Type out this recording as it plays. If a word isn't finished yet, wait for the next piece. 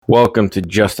Welcome to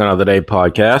Just Another Day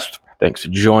podcast. Thanks for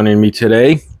joining me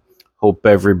today. Hope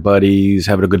everybody's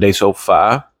having a good day so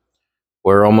far.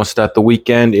 We're almost at the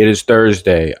weekend. It is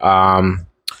Thursday.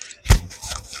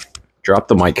 Drop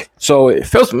the mic. So it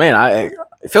feels like I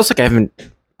haven't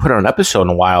put out an episode in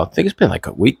a while. I think it's been like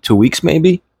a week, 2 weeks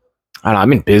maybe. I don't know. I've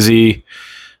been busy.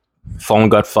 Phone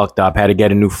got fucked up. Had to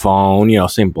get a new phone.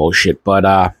 Same bullshit.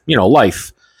 But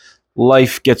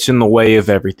life gets in the way of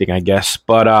everything, I guess.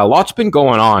 But a lot's been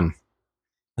going on.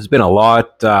 There's been a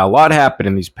lot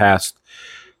happening these past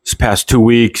 2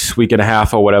 weeks, week and a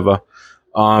half, or whatever.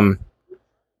 I'm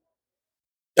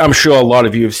sure a lot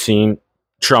of you have seen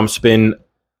Trump's been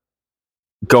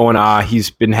going. He's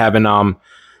been having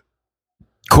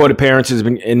court appearances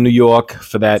in New York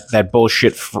for that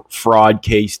bullshit fraud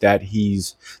case that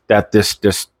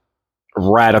this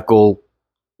radical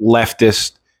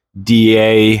leftist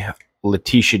DA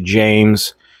Letitia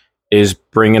James is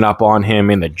bringing up on him,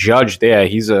 and the judge there,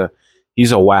 he's a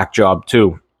whack job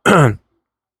too.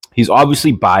 He's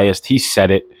obviously biased. He said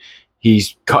it. He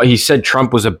said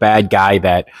Trump was a bad guy,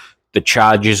 that the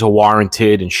charges are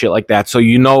warranted and shit like that. So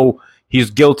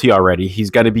he's guilty already. He's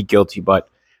got to be guilty. But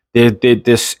in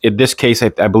this case,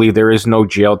 I believe there is no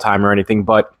jail time or anything.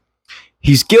 But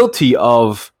he's guilty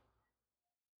of.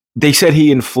 They said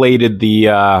he inflated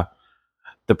the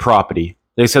property.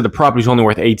 They said the property's only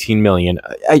worth $18 million.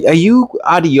 Are you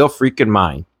out of your freaking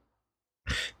mind?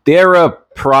 There are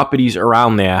properties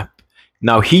around there.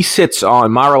 Now,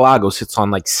 Mar-a-Lago sits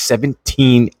on like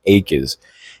 17 acres.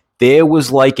 There was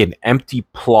like an empty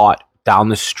plot down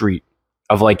the street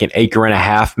of like an acre and a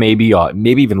half, maybe, or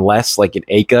maybe even less, like an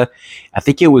acre. I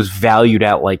think it was valued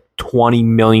at like $20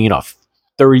 million or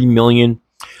 $30 million.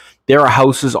 There are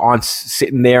houses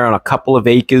sitting there on a couple of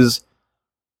acres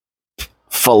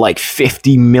for like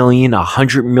 $50 million,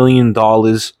 $100 million.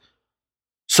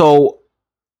 So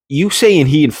you saying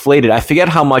he inflated, I forget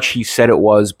how much he said it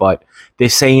was, but they're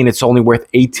saying it's only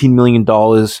worth $18 million.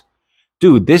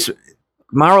 Dude, this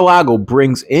Mar-a-Lago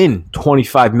brings in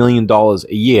 $25 million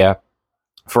a year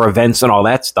for events and all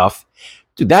that stuff.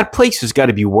 Dude, that place has got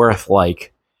to be worth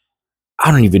like,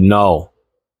 I don't even know,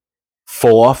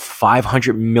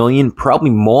 $500 million,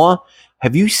 probably more.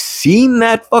 Have you seen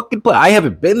that fucking place? I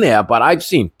haven't been there, but I've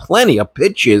seen plenty of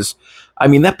pictures. I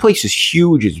mean, that place is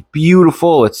huge. It's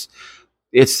beautiful. It's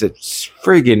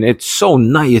friggin', it's so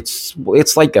nice.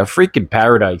 It's like a freaking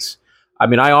paradise. I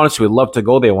mean, I honestly would love to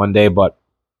go there one day, but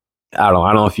I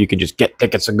don't know if you can just get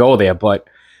tickets and go there. But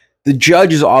the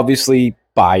judge is obviously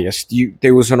biased.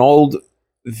 There was an old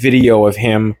video of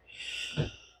him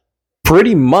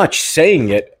pretty much saying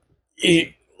it.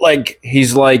 He's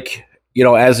like,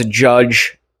 as a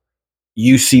judge,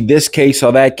 you see this case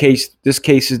or that case. This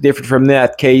case is different from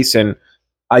that case. And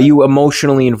are you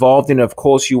emotionally involved in it? Of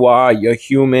course you are. You're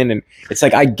human. And it's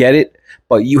like, I get it,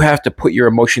 but you have to put your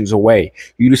emotions away.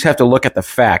 You just have to look at the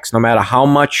facts. No matter how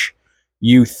much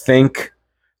you think,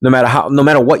 no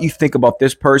matter what you think about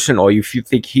this person, or if you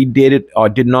think he did it or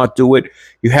did not do it,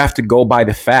 you have to go by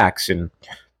the facts. And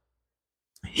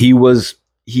he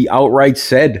outright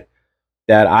said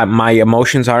that my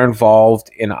emotions are involved,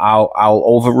 and I'll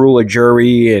overrule a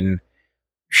jury and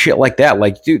shit like that.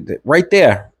 Like, dude, right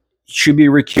there, he should be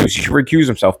recused. He should recuse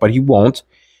himself, but he won't.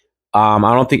 I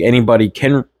don't think anybody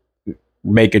can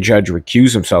make a judge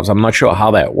recuse themselves. I'm not sure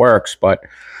how that works, but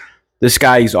this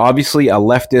guy is obviously a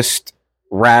leftist,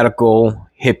 radical,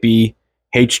 hippie,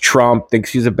 hates Trump,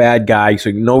 thinks he's a bad guy, so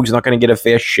he's not going to get a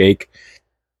fair shake.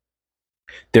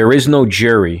 There is no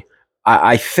jury.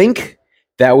 I think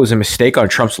that was a mistake on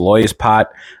Trump's lawyer's part.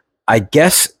 I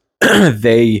guess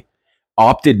they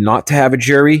opted not to have a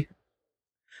jury.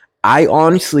 I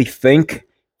honestly think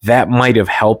that might have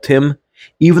helped him,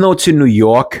 even though it's in New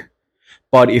York.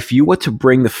 But if you were to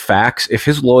bring the facts, if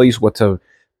his lawyers were to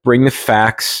bring the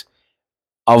facts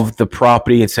of the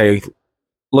property and say,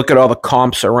 look at all the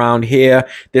comps around here.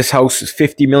 This house is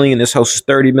 $50 million. This house is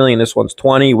 $30 million. This one's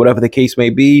 20, whatever the case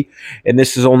may be. And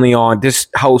this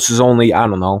house is only, I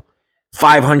don't know,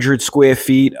 500 square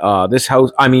feet. This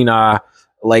house,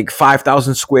 like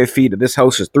 5,000 square feet. This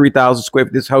house is 3,000 square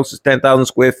feet. This house is 10,000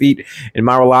 square feet. And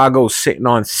Mar-a-Lago is sitting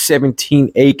on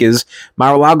 17 acres.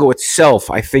 Mar-a-Lago itself,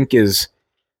 I think, is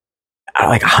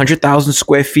like 100,000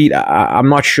 square feet. I'm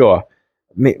not sure.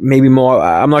 Maybe more.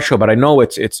 I'm not sure, but I know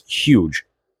it's huge.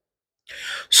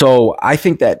 So I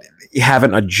think that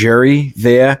having a jury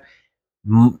there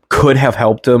could have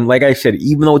helped him. Like I said,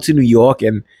 even though it's in New York,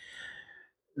 and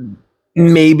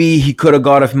maybe he could have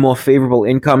got a more favorable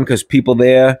income because people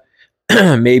there,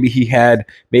 maybe there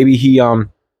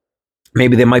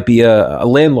might be a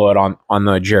landlord on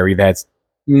the jury that's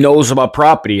knows about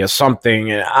property or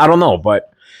something. I don't know,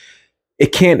 but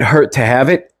it can't hurt to have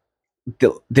it.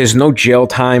 There's no jail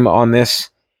time on this.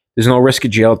 There's no risk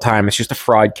of jail time. It's just a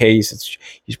fraud case.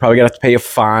 He's probably gonna have to pay a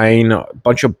fine, a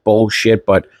bunch of bullshit,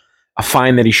 but a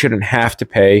fine that he shouldn't have to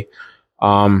pay.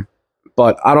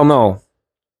 But I don't know.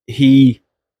 The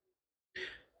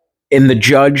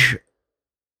judge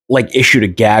issued a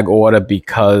gag order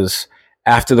because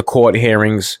after the court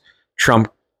hearings,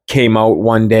 Trump came out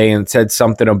one day and said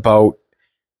something about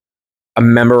a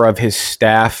member of his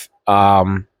staff. I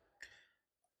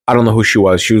don't know who she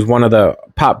was. She was one of the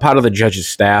part of the judge's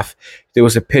staff. There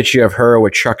was a picture of her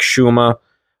with Chuck Schumer.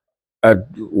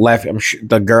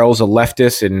 The girl's a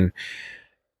leftist, and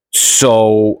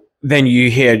so then you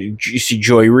see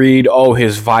Joy Reid. Oh,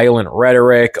 his violent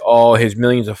rhetoric. Oh, his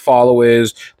millions of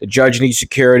followers. The judge needs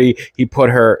security. He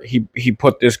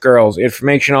put this girl's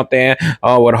information out there.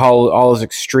 Oh, with all his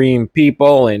extreme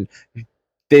people and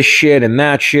this shit and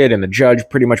that shit, and the judge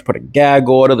pretty much put a gag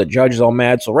order. The judge is all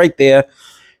mad. So right there,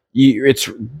 you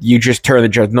just turn the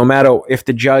judge. No matter if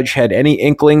the judge had any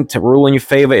inkling to rule in your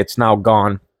favor, it's now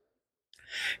gone.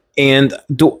 And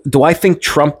do I think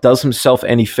Trump does himself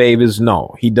any favors?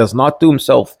 No, he does not do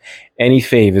himself any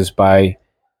favors by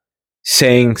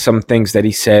saying some things that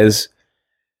he says.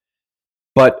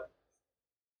 But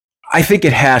I think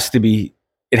it has to be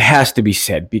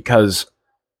said, because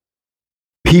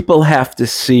people have to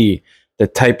see the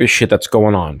type of shit that's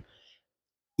going on.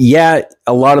 Yeah,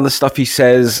 a lot of the stuff he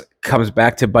says comes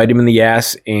back to bite him in the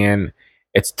ass, and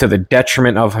it's to the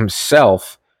detriment of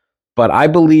himself. But I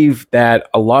believe that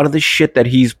a lot of the shit that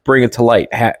he's bringing to light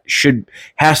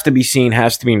has to be seen,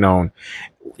 has to be known.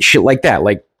 Shit like that.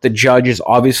 Like, the judge is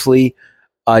obviously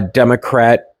a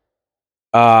Democrat,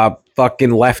 fucking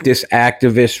leftist,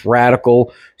 activist,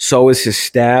 radical. So is his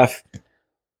staff.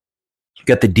 You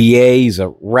got the DA, he's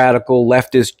a radical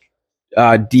leftist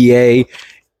DA.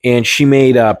 And she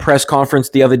made a press conference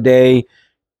the other day.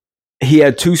 He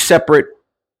had two separate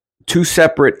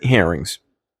hearings.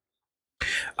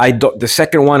 The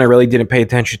second one I really didn't pay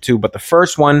attention to, but the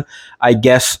first one, I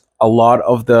guess a lot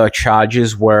of the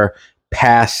charges were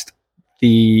past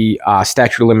the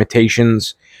statute of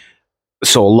limitations,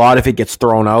 so a lot of it gets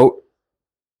thrown out.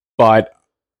 But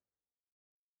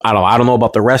I don't know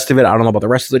about the rest of it. I don't know about the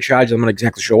rest of the charges. I'm not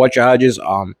exactly sure what charges.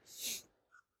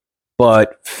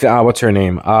 But what's her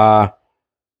name? Not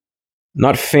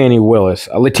Fannie Willis.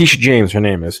 Letitia James, her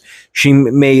name is. She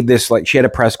made this, she had a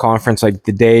press conference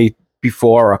the day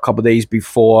before, or a couple days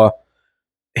before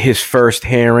his first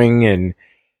hearing, and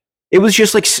it was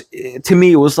just to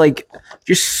me, it was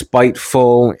just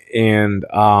spiteful and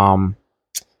I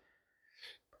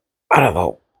don't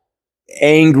know,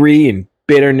 angry and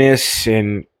bitterness,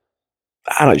 and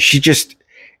I don't know, she just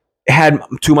had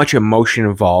too much emotion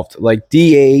involved. Like,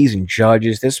 DAs and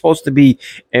judges, they're supposed to be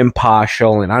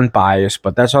impartial and unbiased,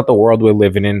 but that's not the world we're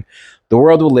living in. The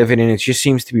world we're living in, it just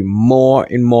seems to be more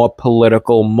and more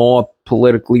political, more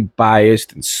politically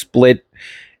biased and split.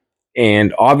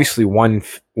 And obviously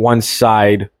one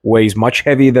side weighs much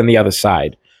heavier than the other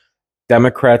side.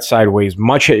 Democrat side weighs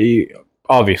much,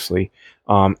 obviously.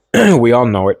 We all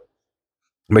know it.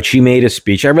 But she made a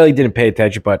speech. I really didn't pay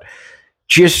attention, but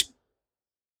just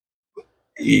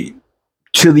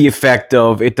to the effect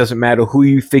of, it doesn't matter who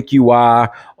you think you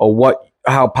are or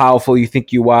how powerful you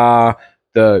think you are.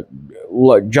 The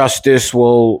justice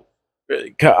will,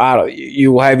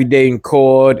 you will have your day in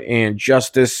court, and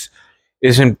justice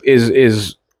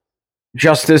is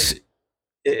justice.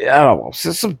 I don't know.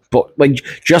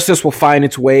 Justice will find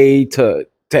its way to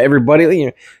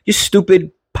everybody. Just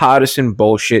stupid partisan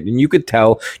bullshit, and you could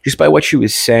tell just by what she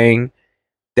was saying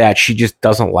that she just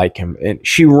doesn't like him. And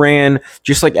she ran,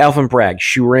 just like Alvin Bragg,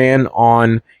 she ran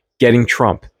on getting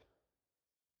Trump.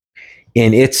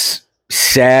 And it's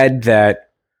sad that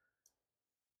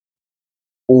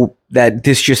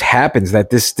this just happens, that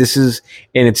this is,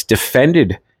 and it's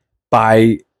defended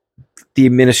by the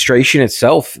administration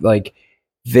itself.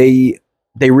 They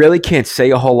really can't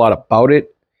say a whole lot about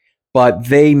it, but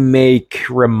they make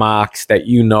remarks that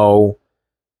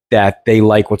that they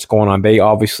like what's going on. They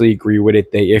obviously agree with it.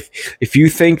 If you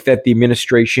think that the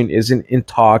administration isn't in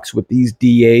talks with these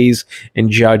DAs and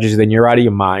judges, then you're out of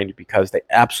your mind, because they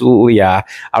absolutely are.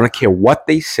 I don't care what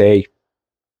they say.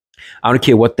 I don't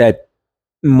care what that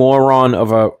moron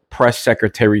of a press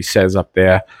secretary says up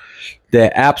there.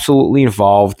 They're absolutely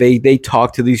involved. They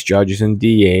talk to these judges and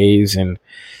DAs, and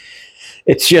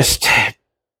it's just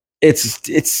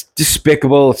it's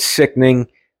despicable. It's sickening,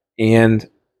 and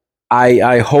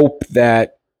I hope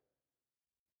that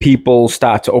people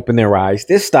start to open their eyes.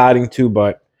 They're starting to,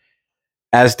 but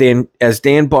as Dan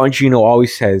Bongino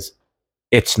always says,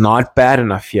 it's not bad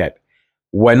enough yet.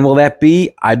 When will that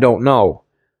be? I don't know.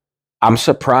 I'm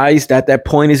surprised that that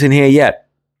point isn't here yet.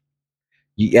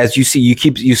 As you see,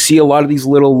 you see a lot of these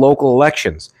little local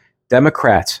elections.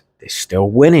 Democrats, they're still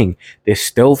winning. They're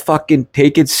still fucking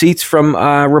taking seats from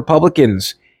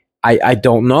Republicans. I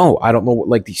don't know. I don't know what,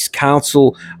 like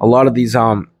a lot of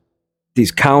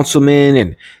these councilmen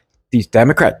and these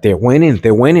Democrats, they're winning.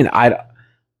 They're winning. I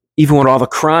Even with all the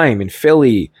crime in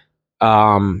Philly,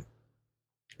 um,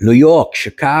 New York,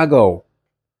 Chicago.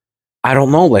 I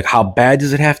don't know. Like, how bad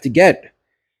does it have to get?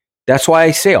 That's why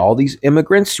I say all these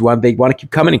immigrants, they want to keep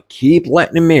coming and keep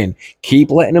letting them in, keep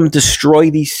letting them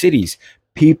destroy these cities.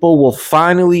 People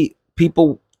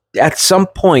at some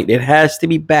point, it has to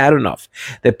be bad enough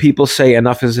that people say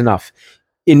enough is enough.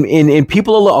 In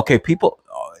people, okay, people,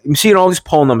 I'm seeing all these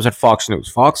poll numbers at Fox News.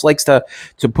 Fox likes to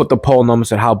put the poll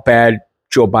numbers at how bad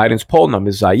Joe Biden's poll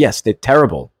numbers are. Yes, they're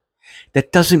terrible.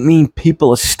 That doesn't mean people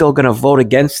are still going to vote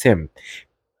against him.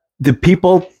 The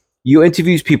people, you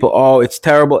interview these people, oh, it's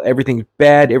terrible, everything's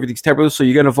bad, everything's terrible, so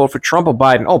you're going to vote for Trump or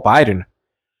Biden? Oh, Biden.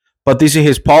 But these are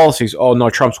his policies. Oh, no,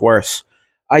 Trump's worse.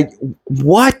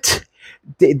 What?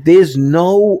 There's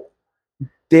no,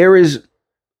 there is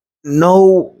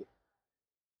no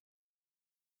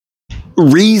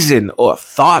reason or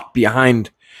thought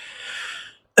behind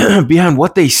behind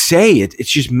what they say. It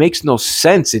just makes no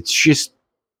sense. It's just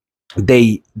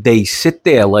they sit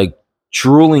there like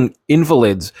drooling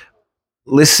invalids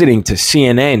listening to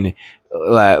CNN,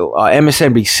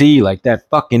 MSNBC, like that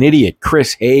fucking idiot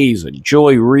Chris Hayes and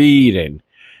Joy Reid and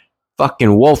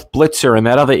fucking Wolf Blitzer and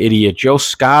that other idiot Joe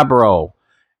Scarborough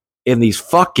and these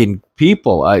fucking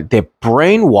people. They're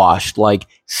brainwashed. Like,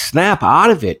 snap out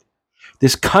of it.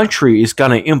 This country is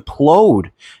gonna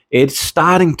implode. It's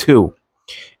starting to.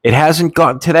 It hasn't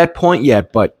gotten to that point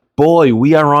yet, but boy,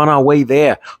 we are on our way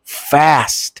there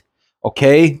fast.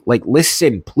 Okay? Like,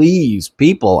 listen, please,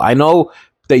 people. I know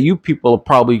that you people are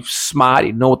probably smart,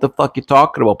 you know what the fuck you're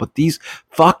talking about, but these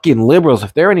fucking liberals,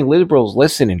 if there are any liberals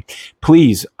listening,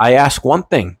 please, I ask one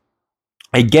thing.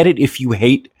 I get it if you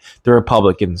hate the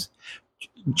Republicans.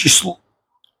 Just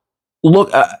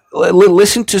look,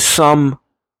 listen to some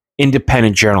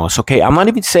independent journalists, okay? I'm not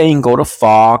even saying go to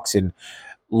Fox and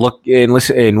look and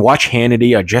listen and watch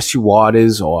Hannity or Jesse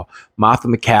Waters or Martha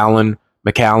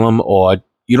McCallum, or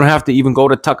you don't have to even go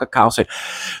to Tucker Carlson.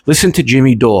 Listen to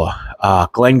Jimmy Dore,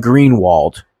 Glenn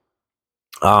Greenwald,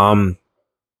 Matt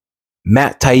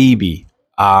Taibbi,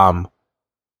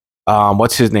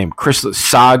 what's his name? Chris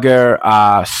Sagar,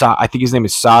 I think his name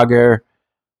is Sagar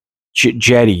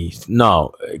Jetty.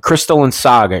 No, Crystal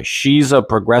Saga. She's a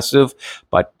progressive,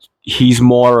 but he's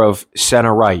more of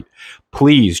center right.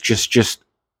 Please, just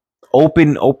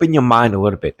open your mind a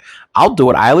little bit. I'll do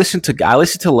it. I listen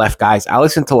to left guys. I'll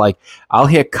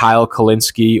hear Kyle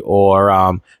Kalinske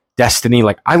or Destiny.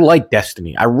 Like, I like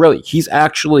Destiny. He's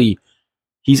actually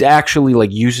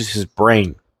like uses his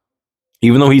brain.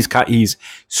 Even though he's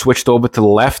switched over to the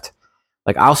left,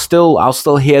 like I'll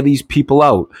still hear these people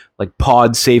out. Like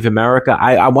Pod Save America.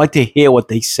 I like to hear what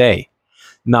they say.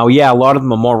 Now, yeah, a lot of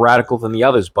them are more radical than the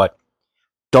others, but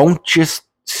don't just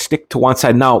stick to one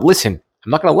side. Now, listen,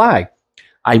 I'm not gonna lie.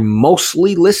 I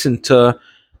mostly listen to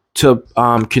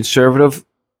conservative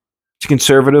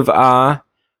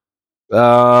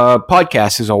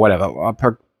podcasters or whatever,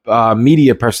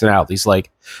 media personalities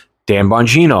like Dan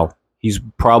Bongino. He's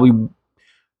probably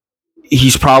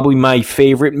my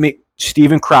favorite.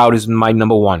 Steven Crowder is my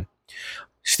number one.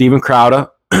 Steven Crowder,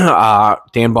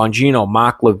 Dan Bongino,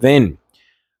 Mark Levin.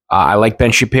 I like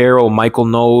Ben Shapiro, Michael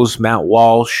Knowles, Matt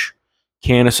Walsh,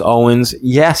 Candace Owens.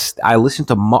 Yes, I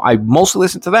mostly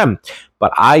listen to them,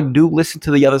 but I do listen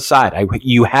to the other side.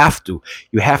 You have to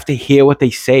hear what they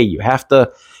say. You have to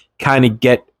kind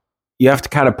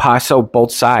of pass out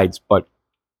both sides. But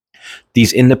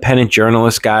these independent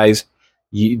journalist guys,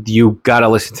 you gotta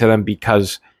listen to them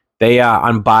because they are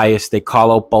unbiased. They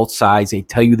call out both sides. They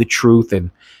tell you the truth,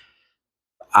 and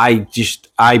I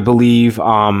believe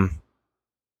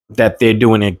that they're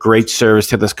doing a great service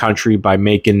to this country by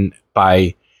making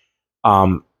their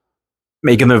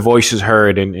voices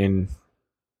heard, and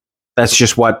that's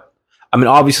just what I mean.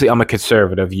 Obviously, I'm a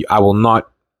conservative. I will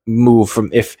not move from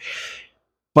if.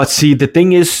 But see, the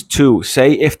thing is, too,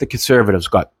 say if the conservatives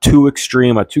got too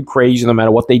extreme or too crazy, no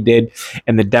matter what they did,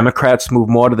 and the Democrats move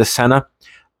more to the center,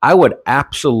 I would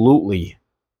absolutely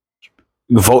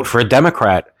vote for a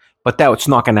Democrat. But that's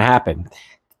not going to happen.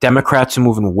 Democrats are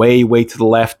moving way, way to the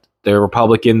left. The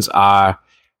Republicans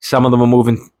some of them are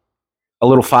moving a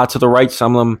little far to the right.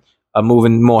 Some of them are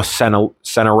moving more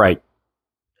center right.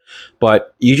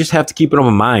 But you just have to keep it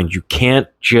in mind. You can't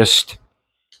just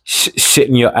sit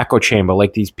in your echo chamber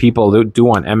like these people do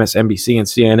on MSNBC and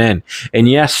CNN. And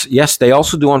yes, they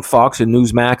also do on Fox and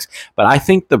Newsmax. But I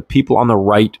think the people on the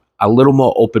right are a little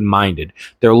more open-minded.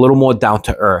 They're a little more down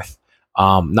to earth.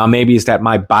 Now, maybe is that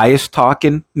my bias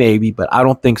talking? Maybe, but I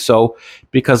don't think so.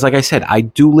 Because, like I said, I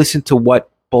do listen to what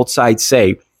both sides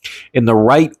say. And the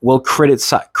right will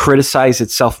criticize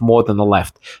itself more than the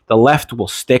left. The left will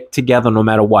stick together no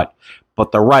matter what.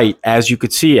 But the right, as you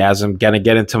could see, as I'm going to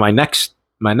get into my next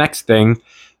thing,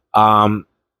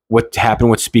 what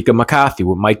happened with Speaker McCarthy,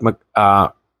 with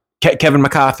Kevin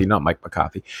McCarthy, not Mike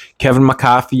McCarthy, Kevin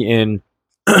McCarthy and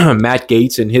Matt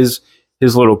Gaetz and his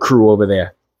little crew over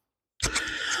there.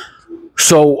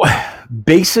 So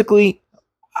basically,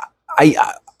 I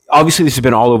obviously this has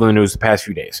been all over the news the past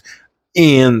few days.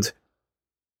 And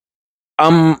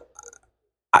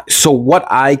so what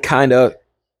I kind of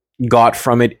got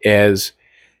from it is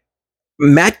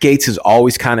Matt Gaetz has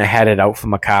always kind of had it out for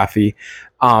McCarthy.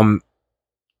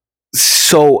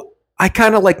 So I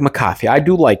kind of like McCarthy. I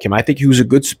do like him. I think he was a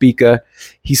good speaker.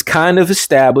 He's kind of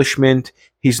establishment.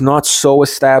 He's not so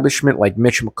establishment like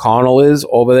Mitch McConnell is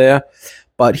over there,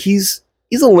 but he's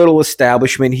a little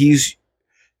establishment. He's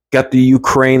got the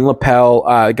Ukraine lapel,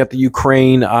 got the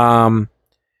Ukraine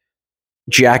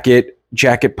jacket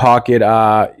pocket,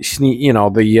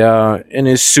 in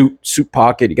his suit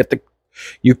pocket. You got the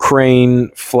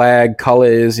Ukraine flag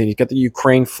colors, and he's got the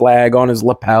Ukraine flag on his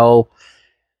lapel.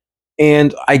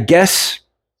 And I guess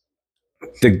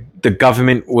the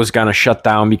government was gonna shut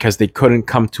down because they couldn't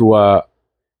come to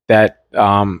they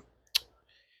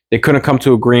couldn't come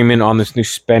to agreement on this new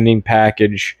spending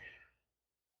package.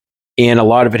 And a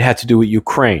lot of it had to do with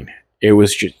Ukraine. It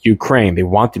was just Ukraine. They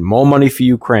wanted more money for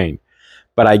Ukraine.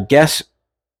 But I guess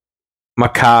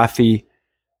McCarthy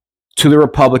to the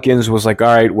Republicans was like,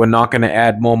 all right, we're not going to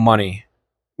add more money.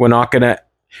 We're not going to,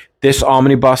 this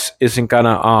omnibus isn't going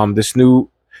to, this new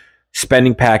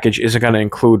spending package isn't going to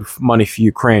include money for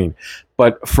Ukraine.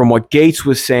 But from what Gaetz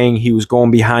was saying, he was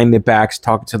going behind their backs,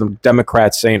 talking to the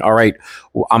Democrats, saying, all right,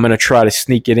 well, I'm going to try to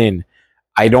sneak it in.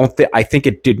 I think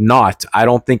it did not. I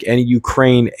don't think any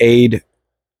Ukraine aid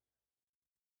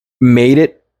made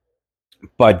it,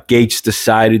 but Gaetz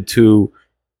decided to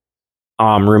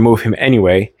remove him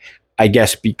anyway, I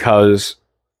guess because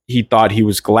he thought he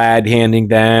was glad handing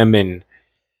them.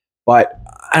 But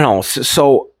I don't know.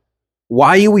 So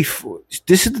why are we?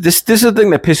 This is the thing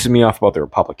that pisses me off about the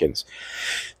Republicans.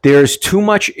 There's too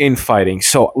much infighting.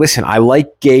 So listen, I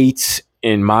like Gaetz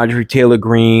and Marjorie Taylor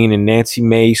Greene and Nancy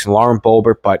Mace and Lauren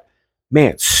Boebert, but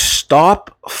man,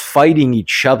 stop fighting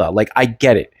each other. Like, I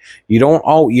get it.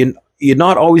 You're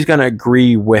not always going to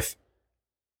agree with.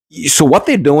 So what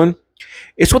they're doing,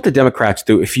 it's what the Democrats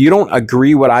do. If you don't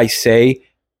agree what I say,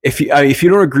 if you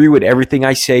don't agree with everything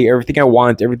I say, everything I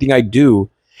want, everything I do,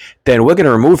 then we're going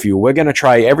to remove you. We're going to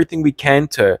try everything we can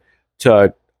to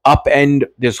upend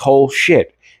this whole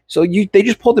shit. So they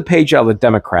just pulled the page out of the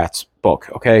Democrats'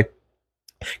 book, okay?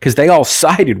 Because they all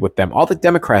sided with them. All the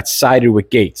Democrats sided with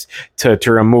Gaetz to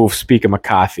remove Speaker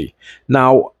McCarthy.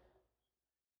 Now,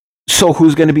 so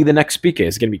who's going to be the next speaker?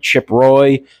 Is it going to be Chip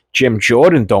Roy? Jim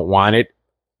Jordan don't want it.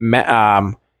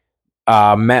 Matt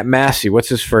Massey, what's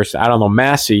his first? I don't know.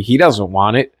 Massey, he doesn't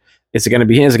want it. Is it going to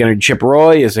be him? Is it going to be Chip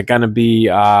Roy? Is it going to be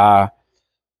is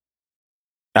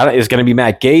it going to be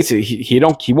Matt Gaetz?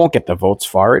 He won't get the votes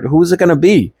for it. Who is it going to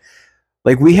be?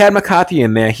 Like, we had McCarthy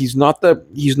in there. He's not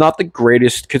the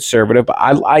greatest conservative, but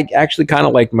I actually kind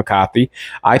of like McCarthy.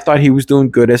 I thought he was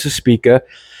doing good as a speaker.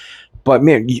 But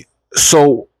man,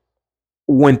 so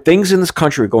when things in this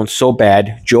country are going so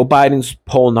bad, Joe Biden's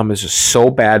poll numbers are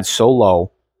so bad, so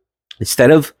low.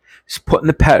 Instead of putting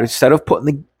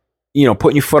your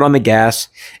foot on the gas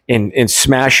and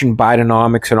smashing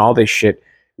Bidenomics and all this shit,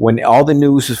 when all the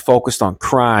news is focused on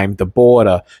crime, the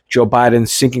border, Joe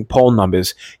Biden's sinking poll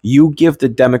numbers, you give the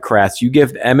Democrats, you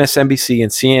give MSNBC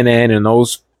and CNN and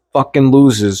those fucking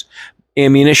losers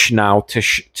ammunition now to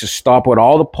stop with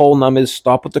all the poll numbers,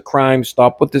 stop with the crime,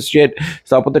 stop with this shit,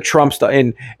 stop with the Trump stuff,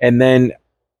 and then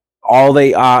all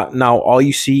they are now, all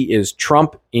you see is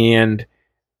Trump and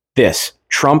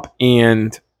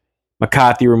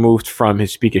McCarthy removed from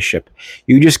his speakership.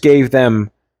 You just gave them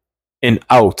an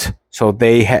out, so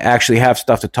they actually have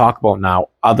stuff to talk about now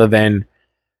other than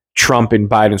Trump and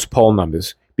Biden's poll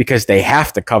numbers, because they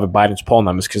have to cover Biden's poll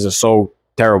numbers because they're so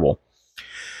terrible.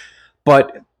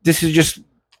 But this is just the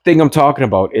thing I'm talking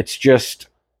about. It's just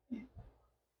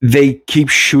they keep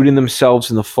shooting themselves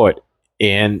in the foot.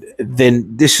 And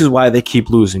then this is why they keep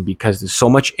losing, because there's so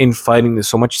much infighting, there's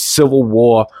so much civil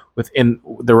war within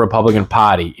the Republican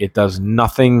Party. It does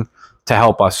nothing to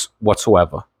help us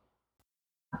whatsoever.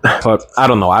 But I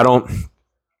don't know. I don't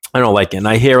like it. And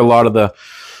I hear a lot of the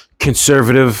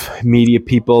conservative media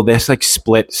people, they're like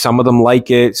split. Some of them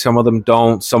like it, some of them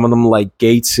don't. Some of them like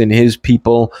Gates and his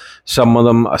people. Some of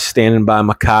them are standing by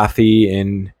McCarthy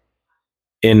and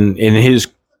in his,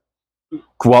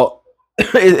 well,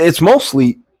 it's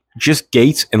mostly just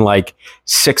Gates and like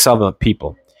 6 other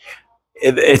people.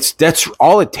 That's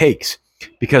all it takes,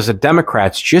 because the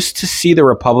Democrats, just to see the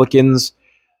Republicans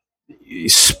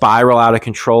spiral out of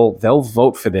control, they'll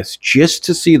vote for this just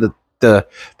to see the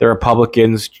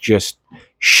Republicans just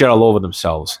shit all over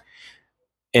themselves.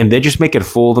 And they just make a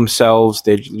fool of themselves.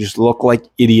 They just look like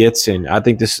idiots. And I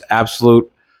think this is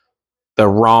the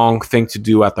wrong thing to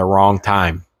do at the wrong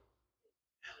time.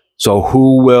 So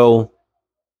who will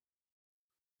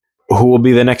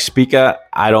be the next speaker?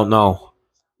 I don't know.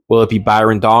 Will it be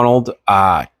Byron Donald?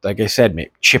 Like I said,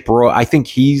 maybe Chip Roy. I think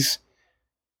he's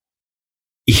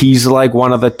like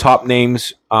one of the top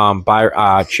names.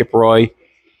 Chip Roy.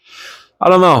 I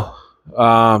don't know.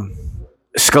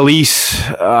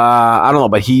 Scalise. I don't know,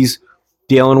 but he's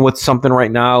dealing with something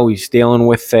right now. He's dealing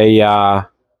with I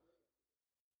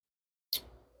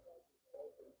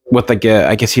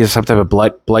guess he has some type of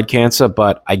blood cancer.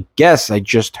 But I guess I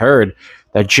just heard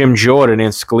that Jim Jordan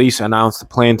and Scalise announced a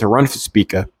plan to run for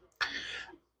speaker.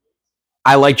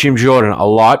 I like Jim Jordan a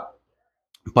lot,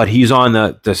 but he's on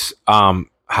this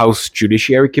House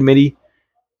Judiciary Committee.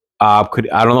 I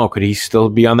don't know. Could he still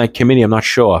be on that committee? I'm not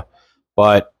sure,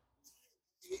 but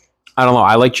I don't know.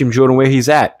 I like Jim Jordan where he's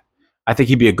at. I think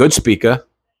he'd be a good speaker,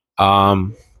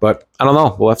 but I don't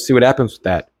know. We'll have to see what happens with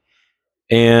that.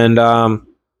 And a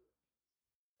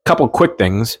couple quick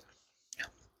things.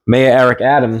 Mayor Eric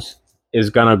Adams is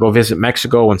going to go visit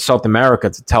Mexico and South America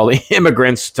to tell the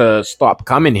immigrants to stop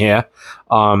coming here.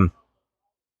 Hochul,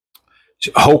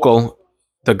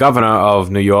 the governor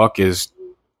of New York, is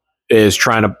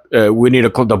trying to, we need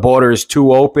to, the border is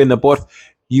too open. The border,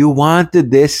 you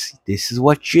wanted this. This is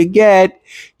what you get.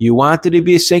 You wanted to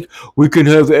be a saint. We can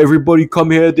have everybody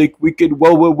come here. We can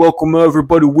welcome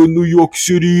everybody. We're New York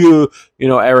City.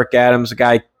 Eric Adams, the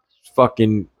guy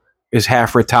fucking is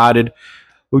half retarded.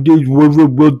 We're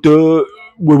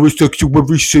a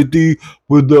sanctuary city.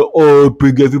 We're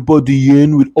bring everybody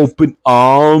in with open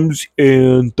arms,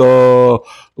 and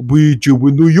we do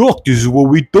in New York. This is what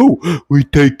we do. We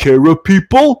take care of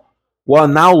people. Well,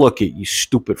 now look at you,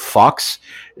 stupid fucks.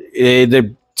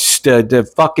 The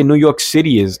fucking New York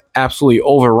City is absolutely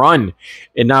overrun,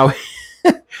 and now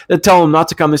they're telling them not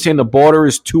to come. They're saying the border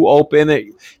is too open.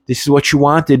 This is what you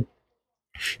wanted.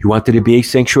 You wanted to be a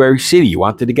sanctuary city. You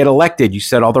wanted to get elected. You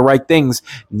said all the right things.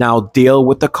 Now deal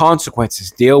with the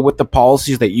consequences. Deal with the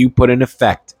policies that you put in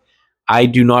effect. I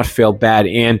do not feel bad.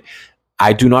 And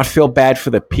I do not feel bad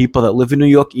for the people that live in New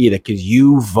York either, because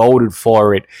you voted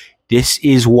for it. This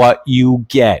is what you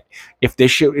get. If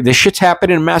this shit's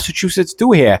happening in Massachusetts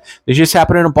too here. This shit's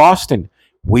happening in Boston.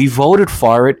 We voted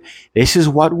for it. This is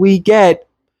what we get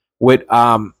with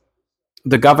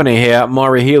the governor here,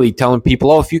 Maura Healey, telling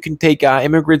people, if you can take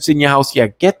immigrants in your house, yeah,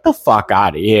 get the fuck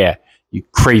out of here, you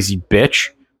crazy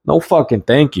bitch. No fucking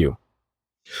thank you.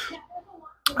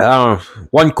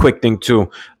 One quick thing, too.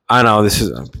 I know this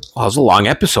is a long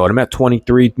episode. I'm at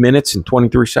 23 minutes and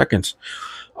 23 seconds.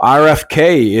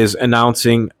 RFK is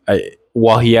announcing,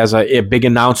 he has a big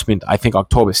announcement, I think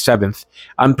October 7th.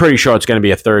 I'm pretty sure it's going to be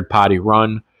a third-party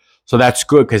run. So that's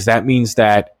good, because that means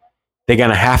that they're going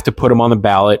to have to put him on the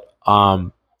ballot.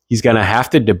 He's going to have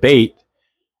to debate.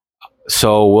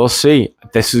 So we'll see.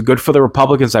 This is good for the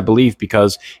Republicans, I believe,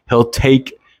 because he'll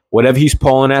take whatever he's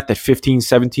polling at, that 15,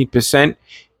 17%.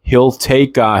 He'll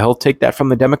take that from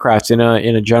the Democrats in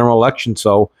a general election.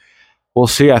 So we'll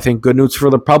see. I think good news for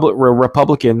the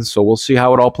Republicans. So we'll see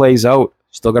how it all plays out.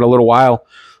 Still got a little while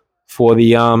for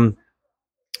the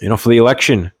for the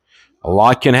election. A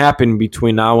lot can happen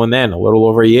between now and then. A little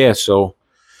over a year. So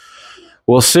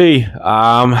we'll see.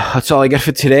 That's all I got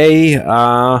for today.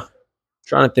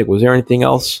 Trying to think, was there anything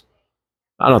else?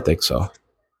 I don't think so.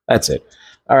 That's it.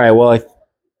 All right. Well,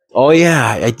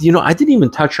 I didn't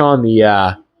even touch on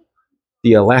the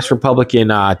last Republican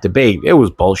debate. It was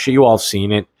bullshit. You all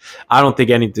seen it. I don't think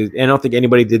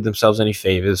anybody did themselves any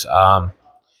favors. I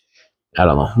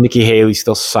don't know. Nikki Haley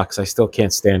still sucks. I still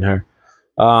can't stand her.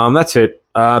 That's it.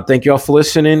 Thank you all for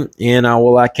listening, and I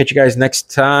will catch you guys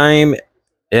next time.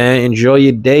 Enjoy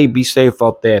your day. Be safe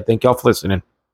out there. Thank you all for listening.